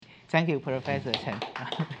Thank you, Professor Chen.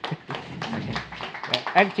 Okay.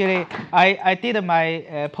 Actually, I did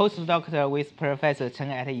my postdoctoral with Professor Chen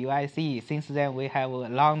at UIC. Since then, we have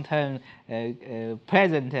long-term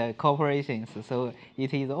present cooperations. So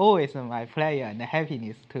it is always my pleasure and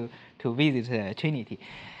happiness to visit Trinity.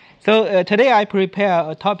 So today I prepare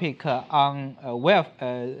a topic on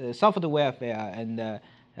soft welfare and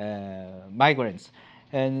migrants,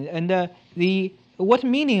 and the what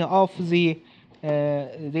meaning of the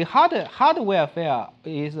hard welfare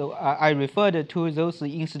is I referred to those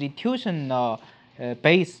institutional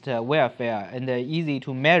based welfare and easy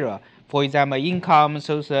to measure. For example, income,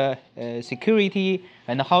 social security,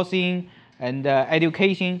 and housing, and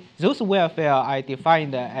education. Those welfare I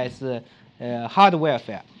defined as hard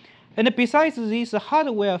welfare. And besides this hard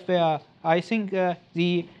welfare, I think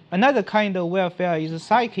the another kind of welfare is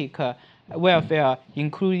psychic welfare,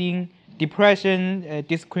 including depression,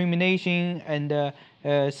 discrimination, and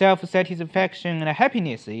self-satisfaction and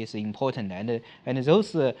happiness is important. And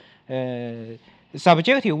those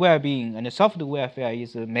subjective well-being and soft welfare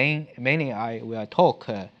is mainly I will talk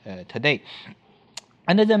today.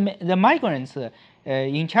 And the migrants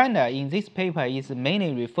in China in this paper is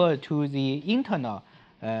mainly referred to the internal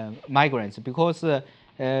migrants because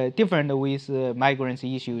different with migrants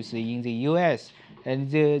issues in the U.S.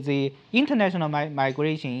 and the international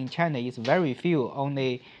migration in China is very few.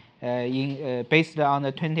 Only based on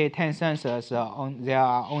the 2010 census, there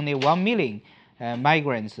are only 1 million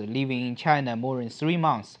migrants living in China more than 3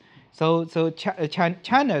 months. So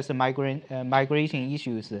China's migration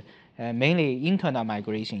issues mainly internal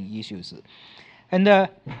migration issues. And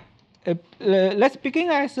let's begin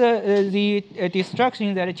as the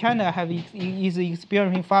destruction that China is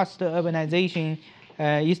experiencing fast urbanization.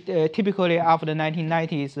 Is typically after the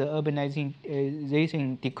 1990s, urbanization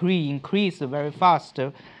increased very fast,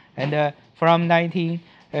 and from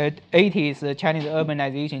 1980s, Chinese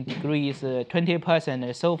urbanization decreased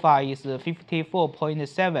 20%. So far, is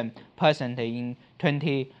 54.7% in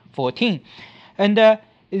 2014, and the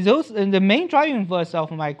main driving force of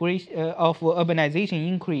migration of urbanization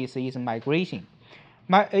increase is migration.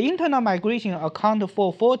 Internal migration account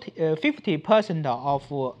for 50% of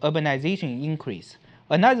urbanization increase.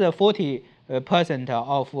 Another 40%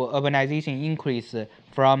 of urbanization increase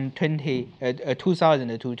from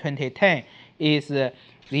 2000 to 2010 is the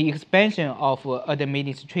expansion of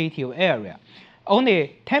administrative area.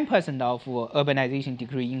 Only 10% of urbanization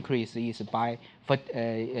degree increase is by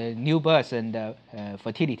new birth and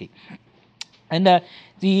fertility. And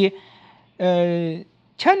the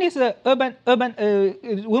Chinese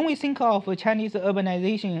when we think of Chinese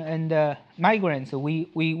urbanization and migrants,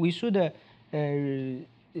 we should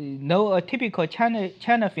know a typical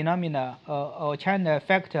China phenomena or China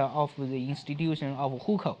factor of the institution of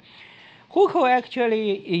hukou. Hukou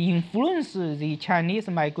actually influences the Chinese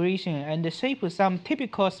migration and shape some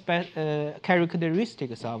typical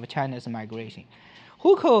characteristics of China's migration.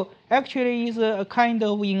 Hukou actually is a kind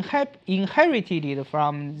of inherited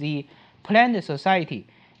from the planned society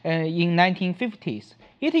in 1950s.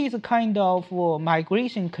 It is a kind of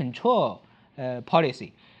migration control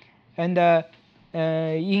policy. And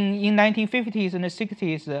in 1950s and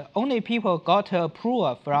 60s, only people got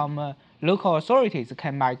approval from local authorities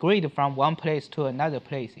can migrate from one place to another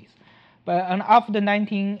places. But after the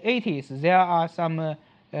 1980s, there are some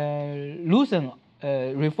loosened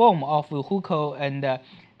reform of hukou, and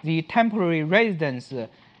the temporary residence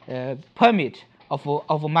permit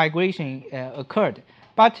of migration occurred.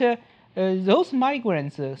 But those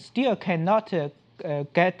migrants still cannot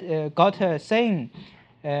got same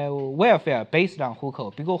welfare based on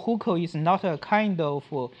hukou, because hukou is not a kind of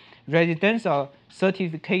residential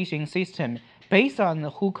certification system based on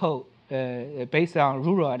hukou, based on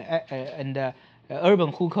rural and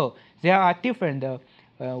urban hukou. There are different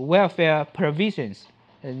welfare provisions,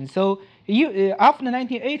 and so after the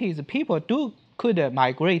 1980s, people could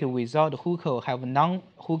migrate without hukou, have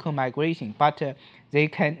non-hukou migration, but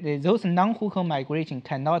those non-hukou migration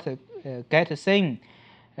cannot get the same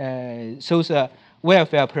social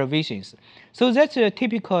welfare provisions. So that's a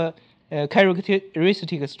typical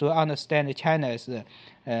characteristics to understand China's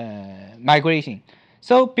migration.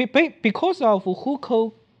 So because of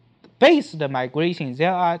hukou-based migration,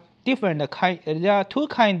 there are two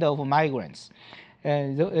kinds of migrants.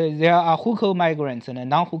 There are hukou migrants and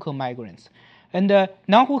non-hukou migrants. And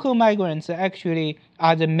non-hukou migrants actually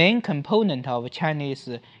are the main component of Chinese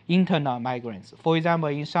internal migrants. For example,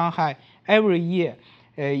 in Shanghai, every year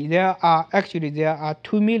there are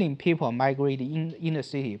 2 million people migrating in the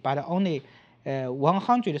city, but only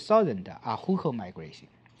 100,000 are hukou migration.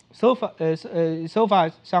 So far,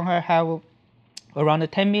 Shanghai have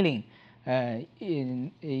around 10 million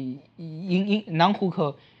in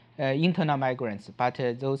non-Hukou internal migrants, but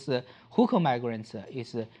those Hukou migrants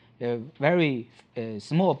is a very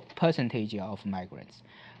small percentage of migrants.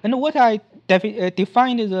 And what I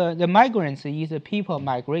defined the migrants is the people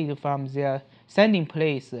migrate from their standing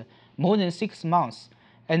place more than 6 months,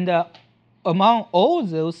 and among all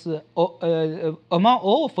those, among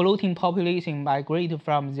all floating population migrate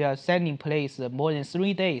from their standing place more than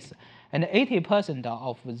 3 days, and 80%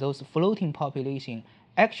 of those floating population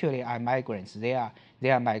actually are migrants. They are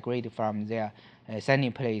migrated from their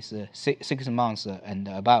standing place 6 months and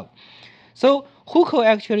above. So Hukou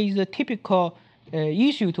actually is a typical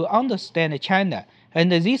issue to understand China,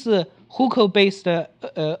 and this Hukou-based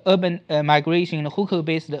urban migration,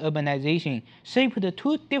 Hukou-based urbanization shaped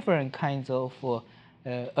two different kinds of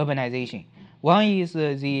urbanization. One is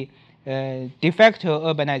the de facto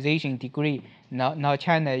urbanization degree. Now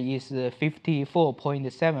China is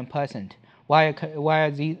 54.7%,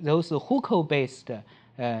 while those Hukou-based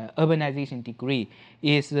urbanization degree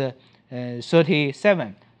is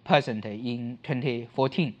 37% in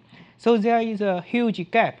 2014. So there is a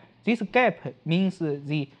huge gap. This gap means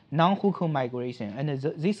the non-Hukou migration, and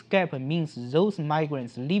this gap means those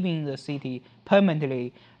migrants living in the city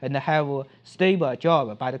permanently and have a stable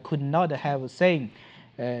job, but could not have the same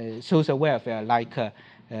social welfare like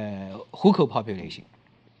Hukou population.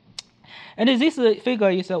 And this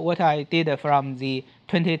figure is what I did from the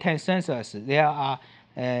 2010 census. There are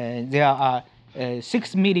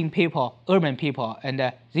 6 million people, urban people,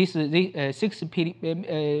 and this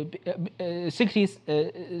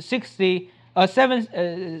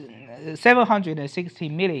 760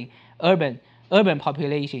 million urban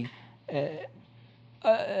population.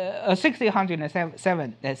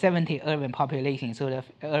 670 urban population, so the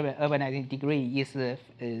urbanizing degree is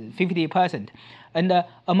 50%, and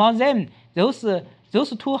among them, those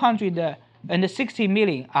 260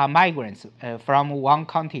 million are migrants from one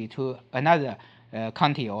county to another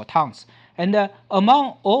county or towns, and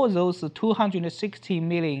among all those 260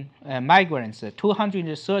 million migrants,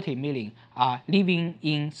 230 million are living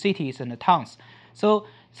in cities and towns.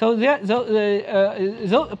 But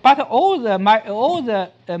all the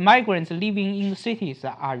migrants living in cities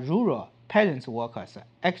are rural peasant workers.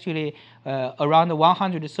 Actually, around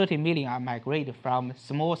 130 million are migrated from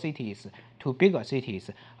small cities to bigger cities,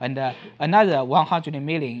 and another 100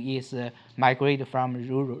 million is migrated from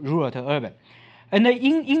rural to urban. And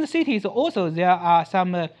in the cities also there are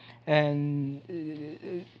some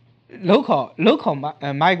local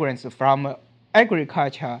migrants from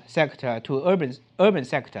agriculture sector to urban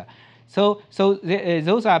sector. So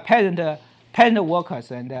those are peasant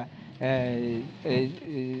workers, and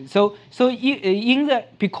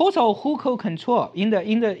because of Hukou control in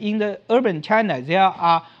the urban China, there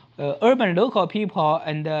are urban local people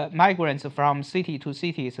and migrants from city to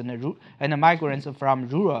cities, and migrants from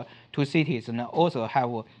rural to cities, and also have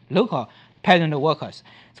local peasant workers.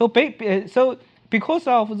 So because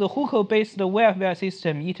of the Hukou-based welfare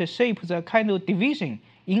system, it shapes a kind of division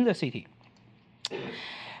in the city.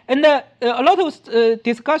 And a lot of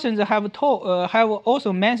discussions have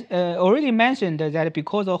also already mentioned that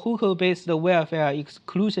because of Hukou-based welfare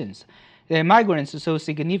exclusions, the migrants show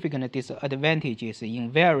significant disadvantages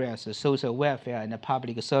in various social welfare and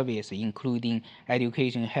public service, including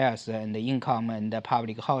education, health, and income, and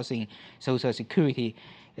public housing, social security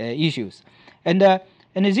issues. And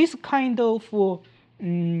this kind of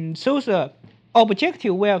social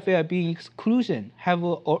objective welfare being exclusion have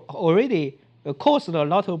already caused a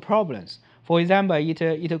lot of problems. For example,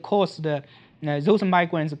 it caused those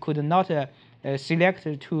migrants could not select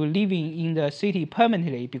to living in the city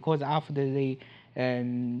permanently, because after they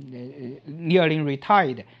nearly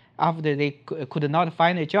retired, after they could not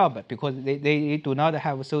find a job because they do not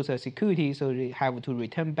have social security, so they have to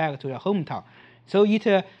return back to their hometown. So it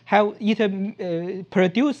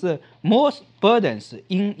produce more burdens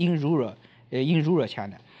in rural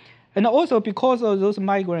China, and also because of those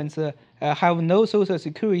migrants have no social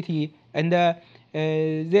security, and their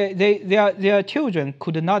children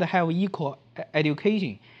could not have equal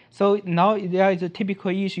education. So now there is a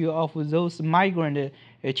typical issue of those migrant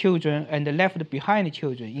children and left behind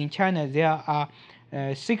children. In China, there are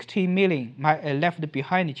 60 million left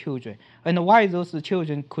behind children, and why those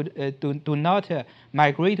children do not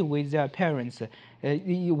migrate with their parents?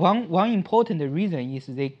 One important reason is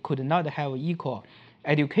they could not have equal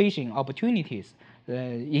education opportunities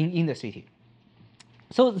in the city.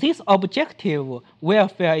 So this objective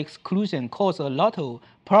welfare exclusion caused a lot of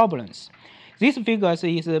problems. This figure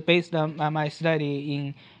is based on my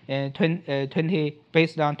study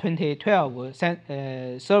based on 2012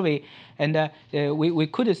 survey, and we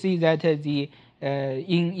could see that the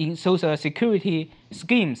in social security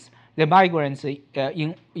schemes, the migrants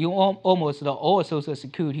in almost all social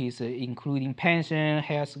securities, including pension,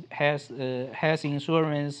 health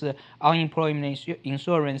insurance, unemployment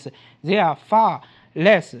insurance, they are far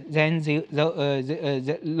less than the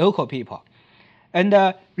local people. And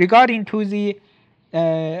regarding to the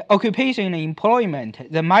occupation and employment,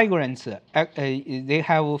 the migrants they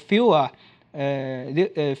have fewer, they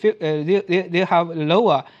have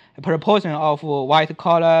lower proportion of white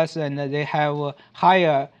collars, and they have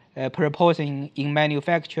higher proportion in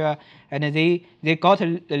manufacture, and they got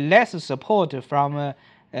less support from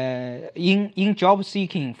in job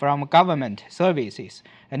seeking from government services,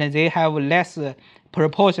 and they have less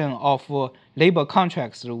proportion of labor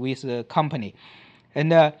contracts with the company,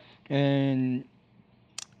 and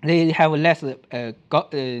they have less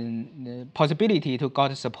possibility to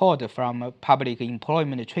get support from public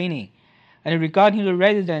employment training. And regarding the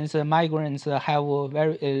residents, migrants have a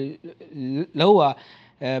very lower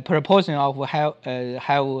proportion of have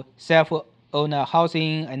self-owned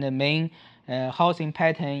housing, and the main housing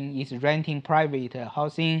pattern is renting private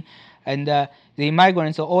housing, and the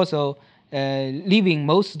migrants also living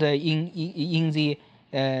most in the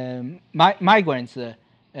migrants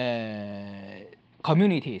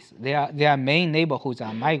communities. Their main neighborhoods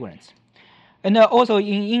are migrants. And also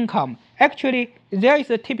in income, actually there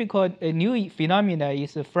is a typical new phenomena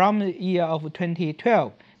is from the year of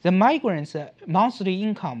 2012. The migrants' monthly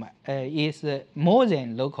income is more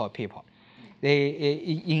than local people.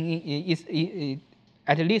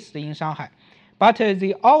 At least in Shanghai, but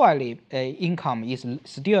the hourly income is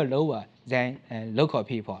still lower than local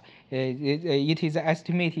people. It is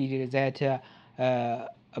estimated that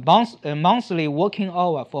a monthly working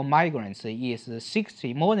hour for migrants is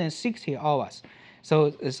more than 60 hours.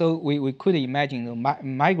 So we could imagine the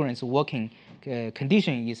migrants' working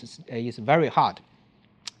condition is very hard.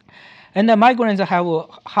 And the migrants have a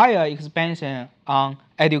higher expansion on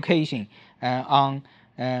education, on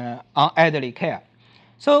elderly care.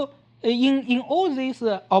 So in all these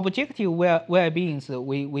objective well-beings,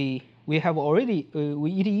 we have already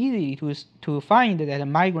it is easy to find that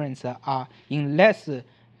migrants are in less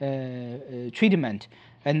treatment,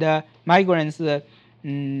 and migrants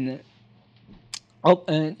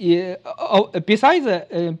besides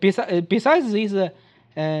this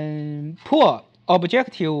poor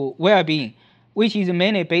objective well-being, which is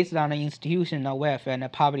mainly based on institutional welfare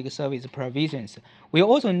and public service provisions, we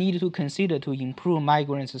also need to consider to improve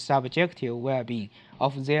migrants' subjective well-being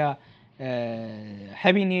of their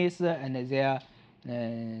happiness and their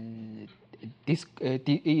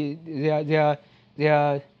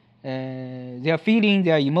feeling,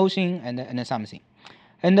 their emotion, and something.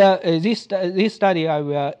 And this study I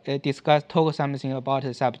will talk something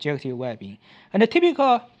about subjective well-being. And a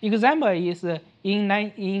typical example is in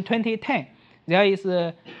 2010, there is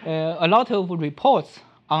a lot of reports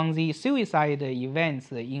on the suicide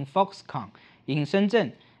events in Foxconn in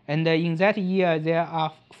Shenzhen. And in that year, there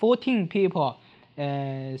are 14 people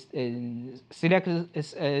selected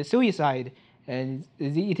suicide, and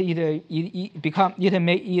it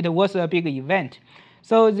was a big event.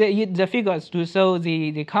 So the figures to show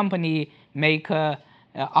the company make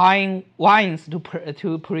iron wires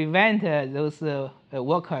to prevent those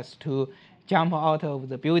workers to jump out of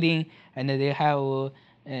the building, and they have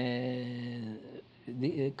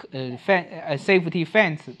a safety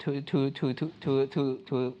fence to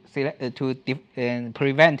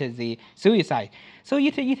prevent the suicide. So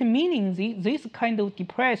it means this kind of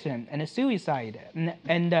depression and suicide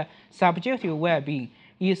and subjective well-being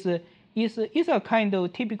is a kind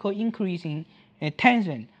of typical increase in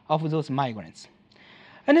tension of those migrants.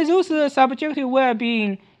 And those subjective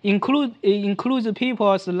well-being includes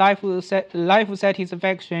people's life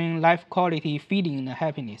satisfaction, life quality, feeling, and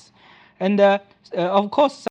happiness. And of course,